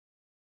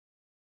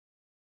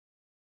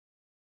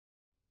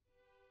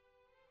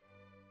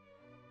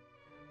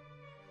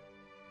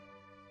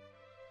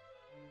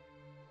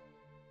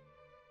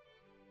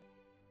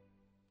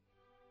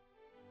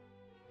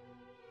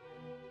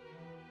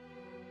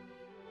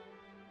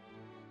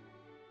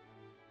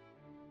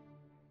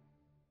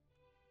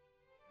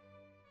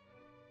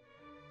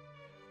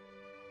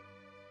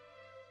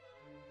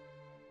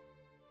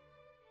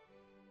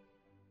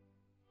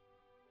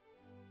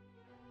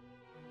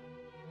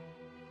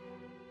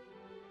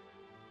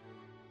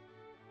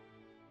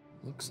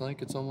Looks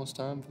like it's almost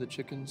time for the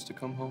chickens to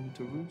come home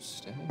to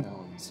roost, eh,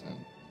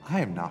 Allenson? I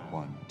am not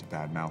one to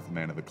badmouth a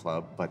man of the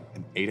club, but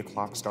an 8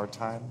 o'clock start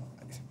time?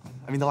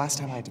 I mean, the last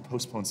time I had to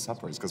postpone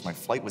supper is because my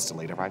flight was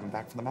delayed arriving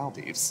back from the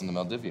Maldives. And the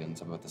Maldivians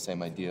have about the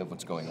same idea of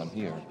what's going on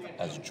here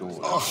as George.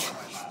 Oh.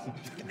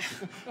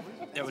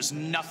 There was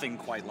nothing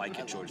quite like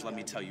it, George, let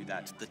me tell you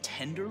that. The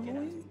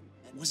tenderloin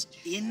was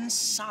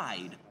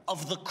inside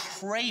of the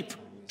crepe.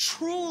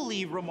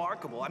 Truly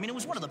remarkable. I mean, it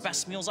was one of the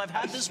best meals I've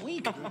had this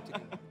week.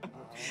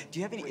 Do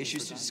you have any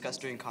issues to discuss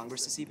during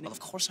Congress this evening? Well,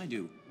 of course I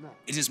do.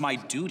 It is my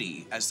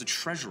duty as the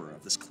treasurer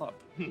of this club.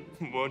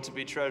 Won't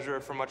be treasurer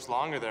for much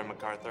longer there,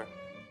 MacArthur.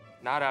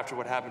 Not after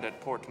what happened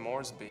at Port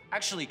Moresby.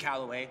 Actually,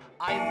 Calloway,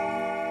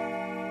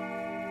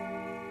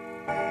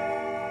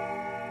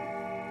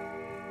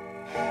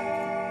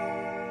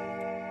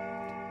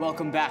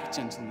 Welcome back,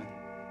 gentlemen.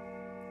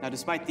 Now,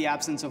 despite the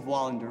absence of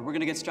Wallander, we're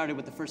gonna get started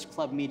with the first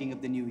club meeting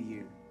of the new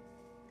year.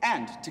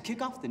 And to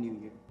kick off the new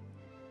year,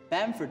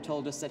 Bamford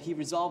told us that he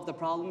resolved the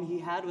problem he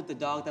had with the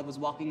dog that was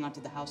walking onto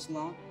the house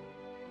lawn.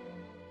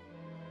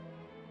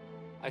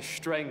 I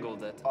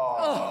strangled it.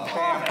 Oh.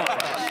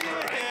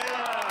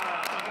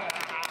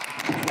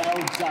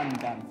 Well done,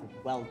 Bamford,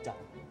 well done.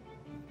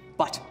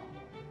 But,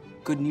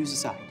 good news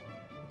aside,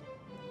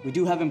 we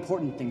do have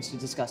important things to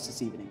discuss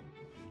this evening,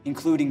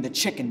 including the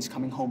chickens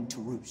coming home to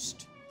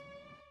roost.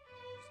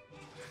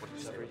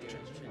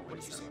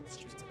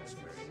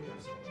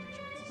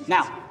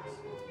 Now,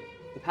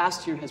 the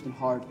past year has been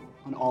hard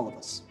on all of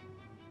us.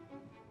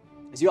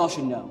 As you all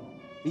should know,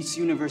 Leeds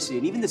University,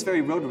 and even this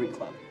very Rotary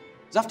Club,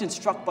 is often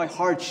struck by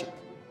hardship,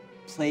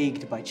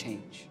 plagued by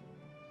change.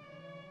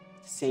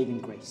 The saving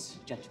grace,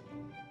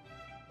 gentlemen,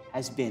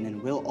 has been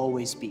and will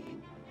always be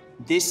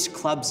this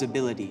club's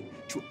ability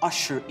to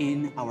usher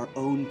in our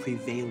own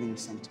prevailing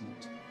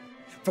sentiment.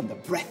 From the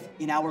breath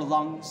in our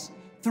lungs,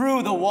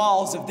 through the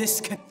walls of this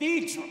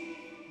cathedral.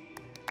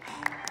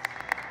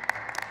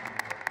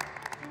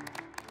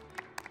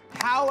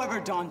 However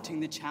daunting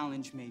the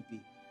challenge may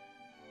be,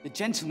 the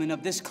gentlemen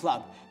of this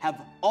club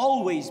have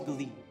always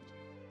believed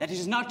that it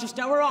is not just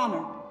our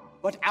honor,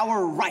 but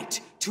our right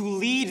to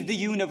lead the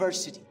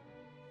university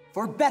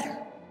for better,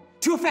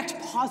 to effect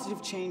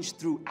positive change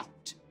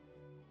throughout.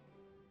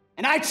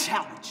 And I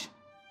challenge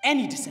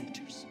any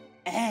dissenters,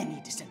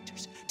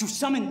 to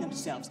summon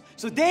themselves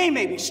so they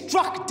may be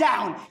struck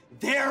down,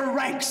 their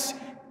ranks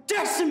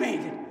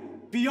decimated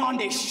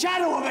beyond a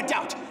shadow of a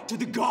doubt to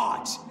the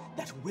gods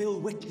that will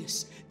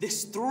witness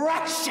this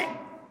thrashing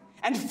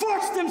and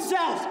force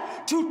themselves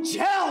to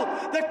tell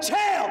the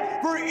tale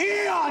for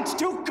eons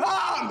to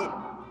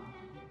come.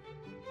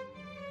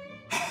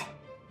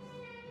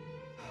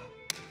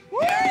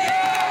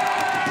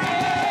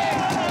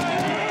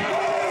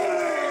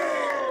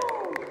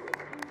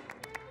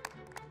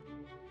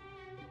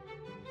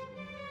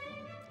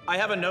 I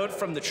have a note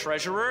from the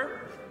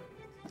treasurer.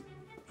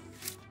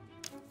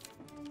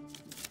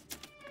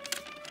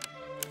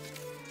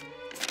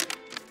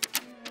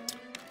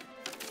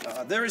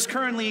 There is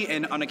currently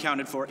an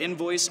unaccounted for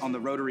invoice on the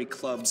Rotary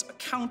Club's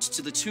account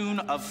to the tune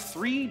of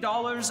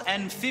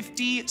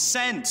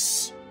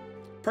 $3.50,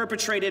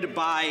 perpetrated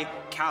by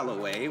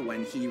Calloway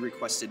when he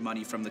requested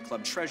money from the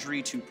club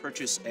treasury to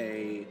purchase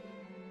a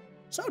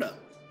soda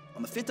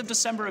on the 5th of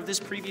December of this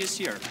previous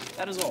year.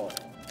 That is all.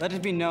 Let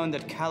it be known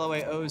that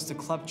Calloway owes the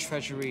club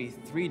treasury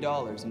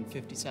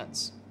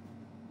 $3.50.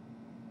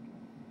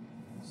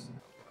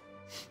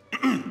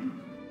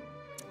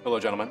 Hello,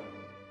 gentlemen.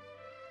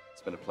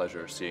 It's been a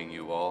pleasure seeing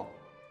you all,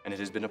 and it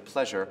has been a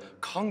pleasure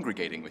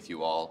congregating with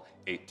you all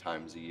 8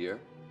 times a year.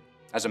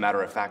 As a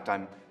matter of fact,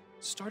 I'm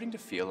starting to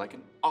feel like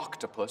an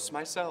octopus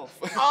myself.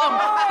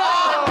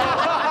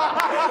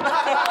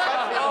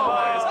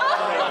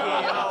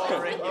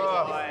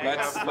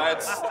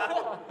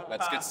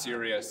 Let's get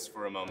serious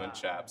for a moment,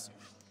 chaps.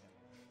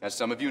 As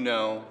some of you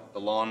know,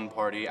 the lawn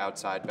party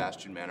outside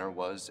Bastion Manor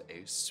was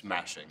a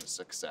smashing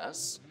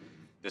success.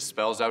 This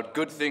spells out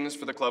good things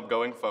for the club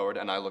going forward,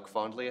 and I look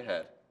fondly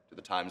ahead to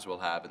the times we'll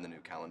have in the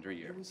new calendar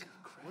year.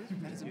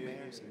 That is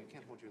embarrassing. You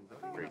can't hold your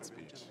lip. Great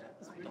speech.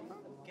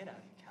 Get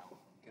out, Cal.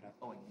 Get out.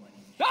 Oh,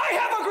 I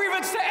have a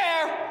grievance to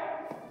air!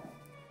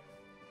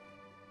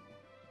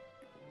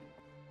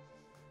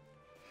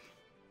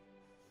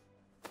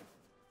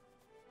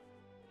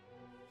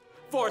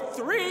 For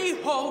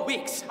 3 whole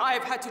weeks,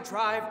 I've had to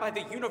drive by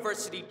the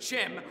university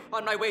gym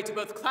on my way to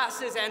both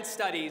classes and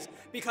studies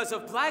because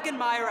of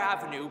Blagenmeyer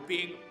Avenue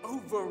being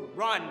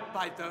overrun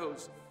by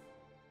those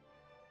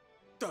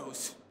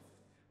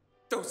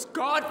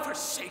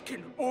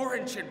godforsaken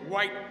orange and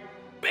white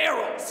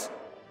barrels.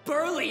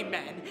 Burly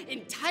men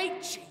in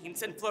tight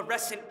jeans and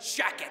fluorescent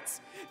jackets.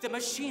 The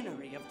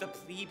machinery of the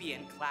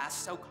plebeian class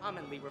so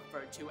commonly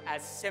referred to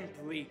as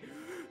simply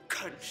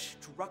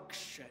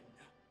construction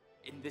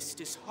in this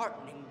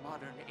disheartening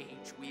modern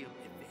age we live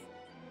in.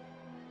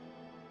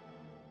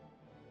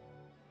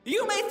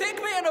 You may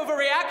think me an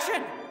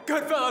overreaction,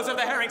 good fellows of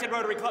the Harrington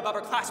Rotary Club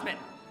upperclassmen,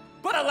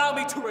 but allow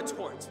me to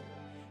retort.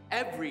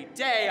 Every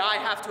day I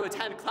have to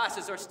attend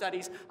classes or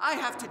studies. I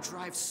have to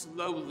drive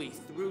slowly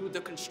through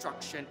the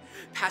construction,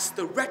 past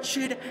the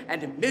wretched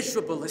and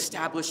miserable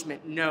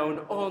establishment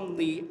known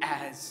only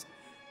as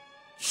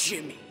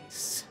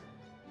Jimmy's.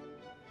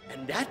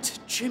 And at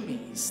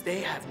Jimmy's,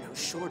 they have no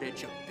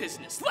shortage of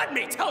business. Let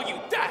me tell you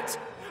that!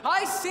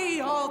 I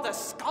see all the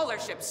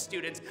scholarship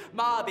students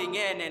mobbing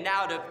in and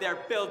out of their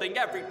building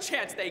every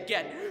chance they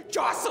get,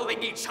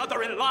 jostling each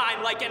other in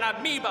line like an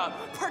amoeba,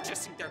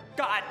 purchasing their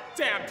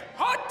goddamned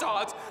hot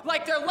dogs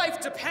like their life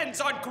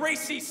depends on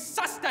Gracie's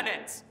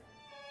sustenance.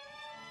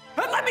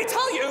 And let me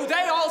tell you,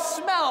 they all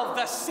smell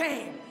the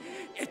same.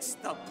 It's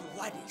the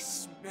bloody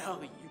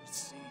smell, you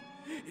see.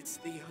 It's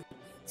the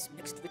onions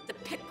mixed with the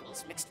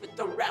pickles, mixed with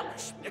the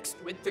relish, mixed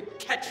with the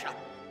ketchup.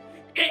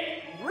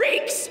 It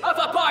reeks of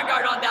a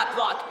barnyard on that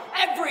block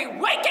every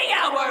waking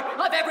hour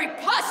of every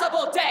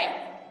possible day.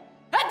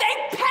 And they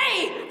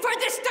pay for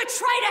this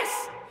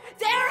detritus.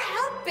 They're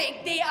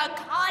helping the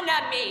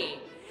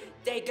economy.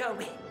 They go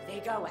in,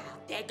 they go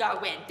out, they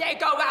go in, they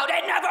go out.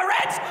 It never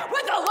ends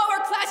with the lower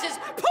classes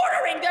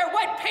portering their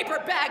white paper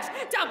bags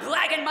down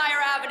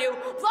Blagenmeyer Avenue,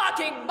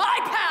 blocking my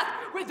path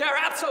with their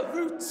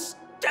absolute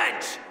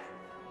stench.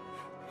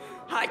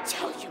 I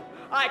tell you,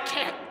 I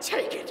can't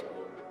take it.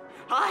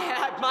 I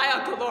had my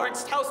Uncle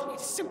Lawrence tells me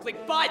to simply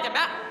buy them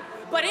out.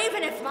 But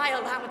even if my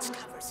allowance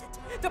covers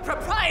it, the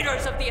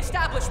proprietors of the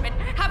establishment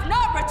have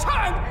not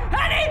returned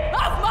any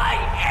of my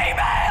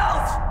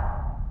emails!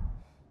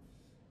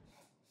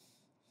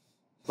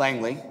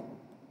 Langley,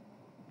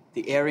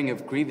 the airing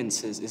of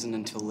grievances isn't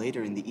until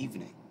later in the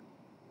evening.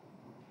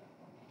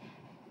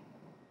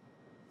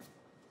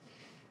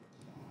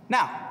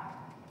 Now,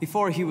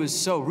 before he was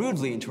so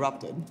rudely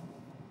interrupted,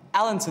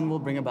 Allenson will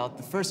bring about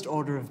the first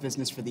order of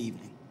business for the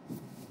evening.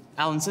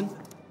 Allenson?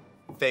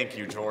 Thank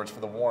you, George, for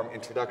the warm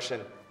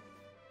introduction.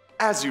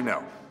 As you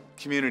know,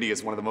 community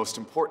is one of the most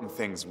important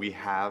things we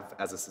have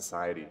as a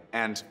society.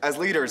 And as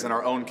leaders in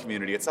our own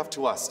community, it's up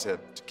to us to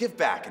give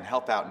back and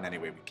help out in any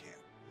way we can.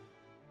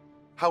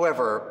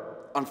 However,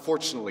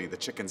 unfortunately, the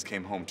chickens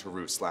came home to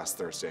roost last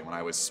Thursday when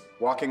I was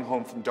walking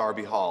home from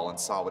Darby Hall and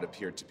saw what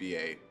appeared to be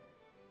a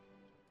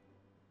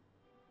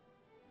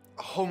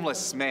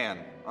homeless man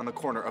on the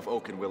corner of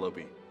Oak and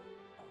Willoughby.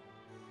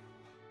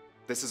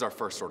 This is our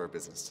first order of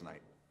business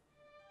tonight.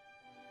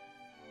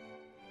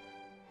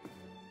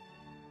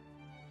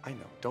 I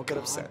know, don't get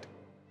upset.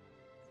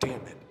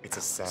 Damn it. It's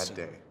a sad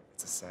day.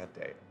 It's a sad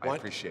day. I What?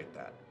 appreciate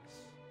that.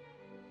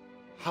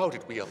 How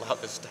did we allow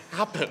this to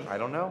happen? I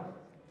don't know.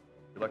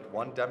 We elect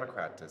one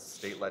Democrat to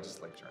state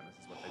legislature, and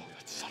this is what they do.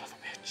 Son of a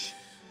bitch.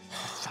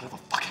 That son of a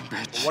fucking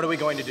bitch. What are we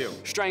going to do?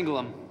 Strangle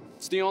him.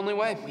 It's the only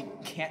way. We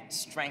can't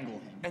strangle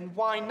him. And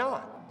why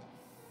not?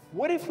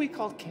 What if we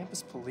called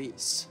campus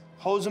police?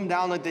 Hose them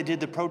down like they did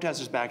the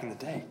protesters back in the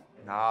day.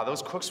 Nah,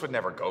 those crooks would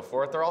never go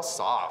for it. They're all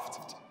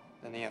soft.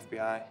 Then the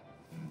FBI.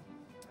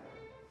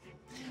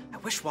 I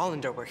wish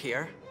Wallander were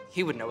here.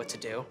 He would know what to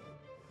do.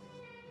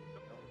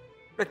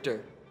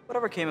 Richter,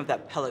 whatever came of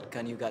that pellet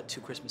gun you got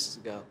 2 Christmases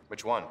ago?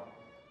 Which one?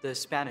 The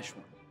Spanish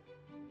one.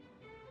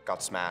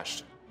 Got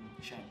smashed.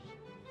 Shame.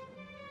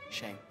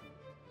 Shame.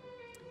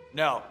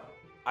 No,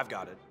 I've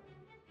got it.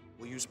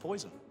 We'll use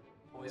poison.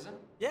 Poison?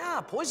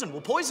 Yeah, poison.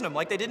 We'll poison him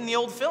like they did in the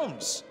old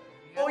films.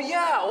 Oh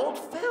yeah, old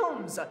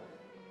films.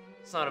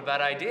 It's not a bad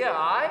idea,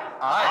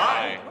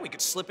 Aye. We could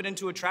slip it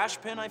into a trash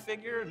bin, I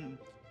figure, and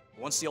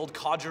once the old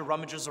codger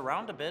rummages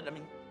around a bit, I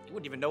mean, he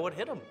wouldn't even know what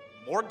hit him.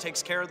 Morgue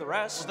takes care of the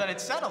rest. Well, then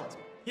it's settled.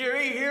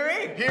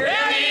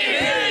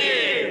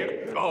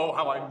 Oh,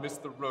 how I miss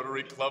the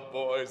Rotary Club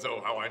boys.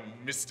 Oh, how I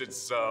missed it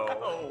so.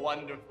 Oh,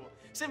 wonderful.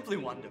 Simply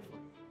wonderful.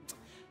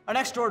 Our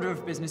next order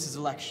of business is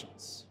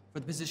elections for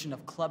the position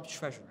of club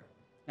treasurer.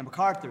 Now,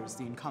 MacArthur is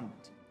the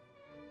incumbent.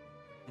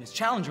 And his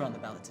challenger on the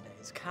ballot today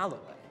is Calloway,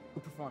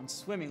 who performed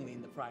swimmingly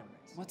in the primaries.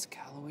 What's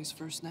Calloway's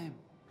first name?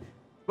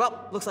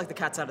 Well, looks like the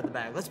cat's out of the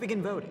bag. Let's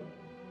begin voting.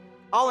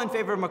 All in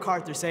favor of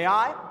MacArthur, say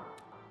aye.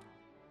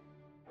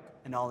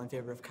 And all in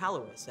favor of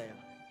Calloway, say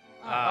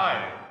aye.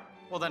 Aye.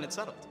 Well, then it's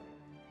settled.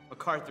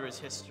 MacArthur is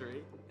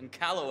history, and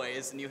Calloway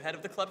is the new head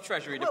of the club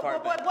treasury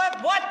department.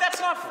 What? That's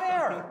not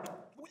fair.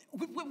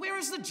 Where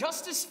is the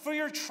justice for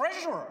your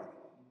treasurer?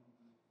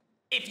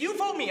 If you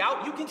vote me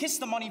out, you can kiss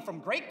the money from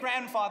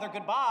great-grandfather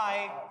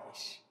goodbye.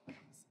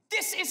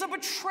 This is a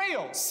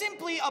betrayal,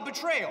 simply a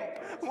betrayal.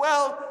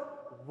 Well,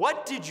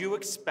 what did you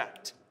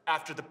expect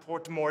after the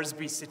Port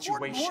Moresby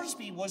situation? Port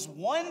Moresby was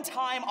one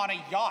time on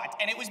a yacht,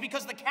 and it was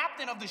because the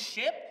captain of the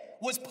ship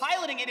was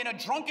piloting it in a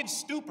drunken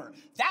stupor.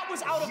 That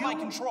was out of my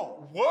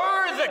control.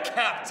 Were the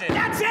captain!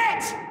 That's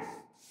it!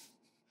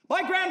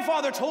 My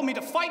grandfather told me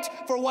to fight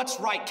for what's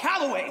right.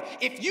 Calloway,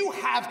 if you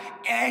have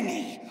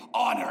any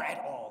honor at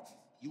all,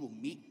 you will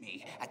meet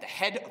me at the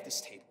head of this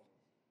table.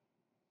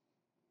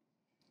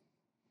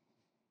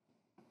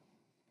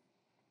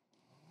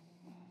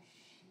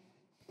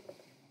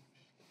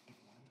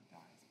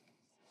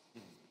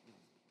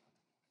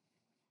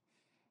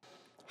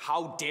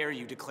 How dare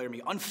you declare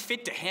me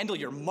unfit to handle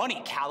your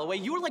money, Calloway?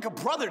 You were like a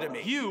brother to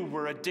me. You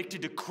were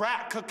addicted to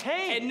crack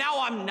cocaine. And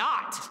now I'm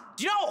not.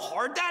 Do you know how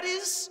hard that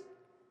is?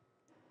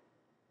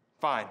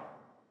 Fine.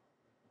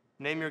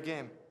 Name your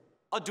game.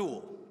 A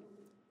duel.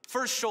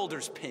 First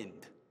shoulders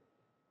pinned.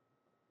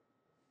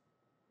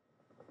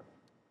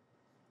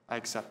 I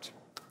accept.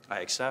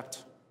 I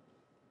accept.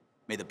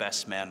 May the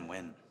best man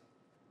win.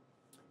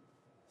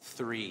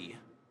 3,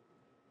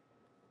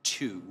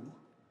 2,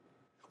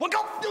 1, go!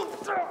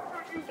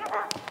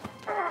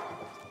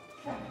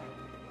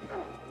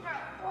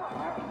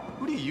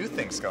 Who do you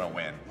think's gonna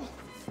win?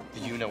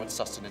 Do you know what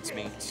sustenance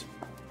means?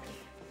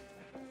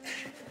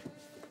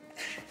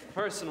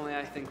 Personally,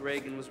 I think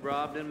Reagan was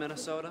robbed in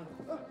Minnesota.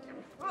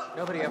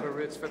 Nobody ever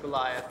roots for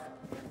Goliath.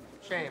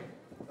 Shame.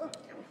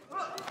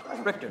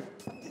 Richter,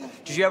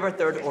 did you have a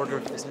third order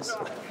of business?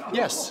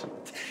 Yes.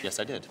 Yes,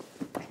 I did.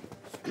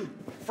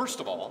 First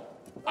of all,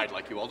 I'd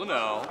like you all to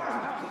know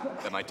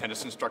that my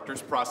tennis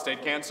instructor's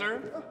prostate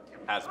cancer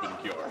has been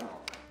cured.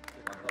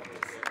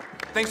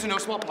 Thanks in no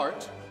small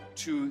part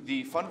to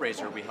the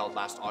fundraiser we held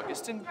last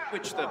August, in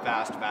which the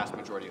vast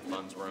majority of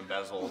funds were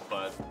embezzled,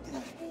 but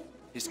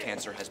his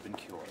cancer has been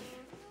cured.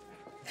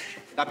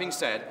 That being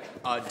said,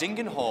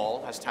 Dingan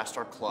Hall has tasked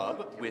our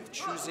club with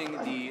choosing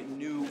the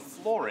new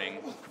flooring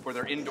for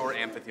their indoor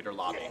amphitheater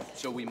lobby.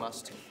 So we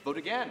must vote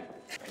again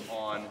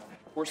on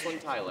porcelain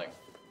tiling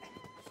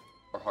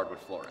or hardwood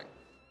flooring.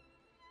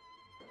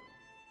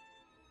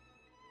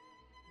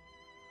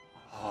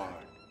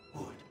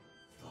 Hardwood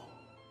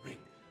flooring,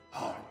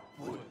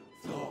 hardwood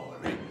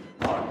flooring,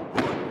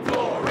 hardwood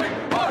flooring,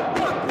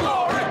 hardwood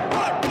flooring,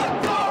 hardwood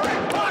flooring,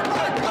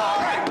 hardwood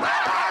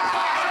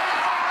flooring!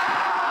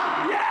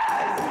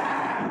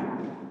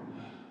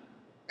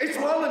 It's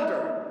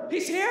Wallander!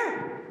 He's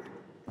here!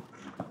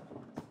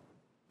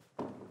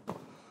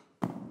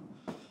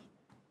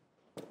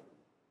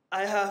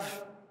 I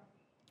have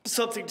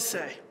something to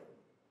say.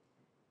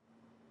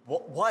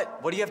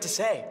 What? What do you have to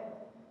say?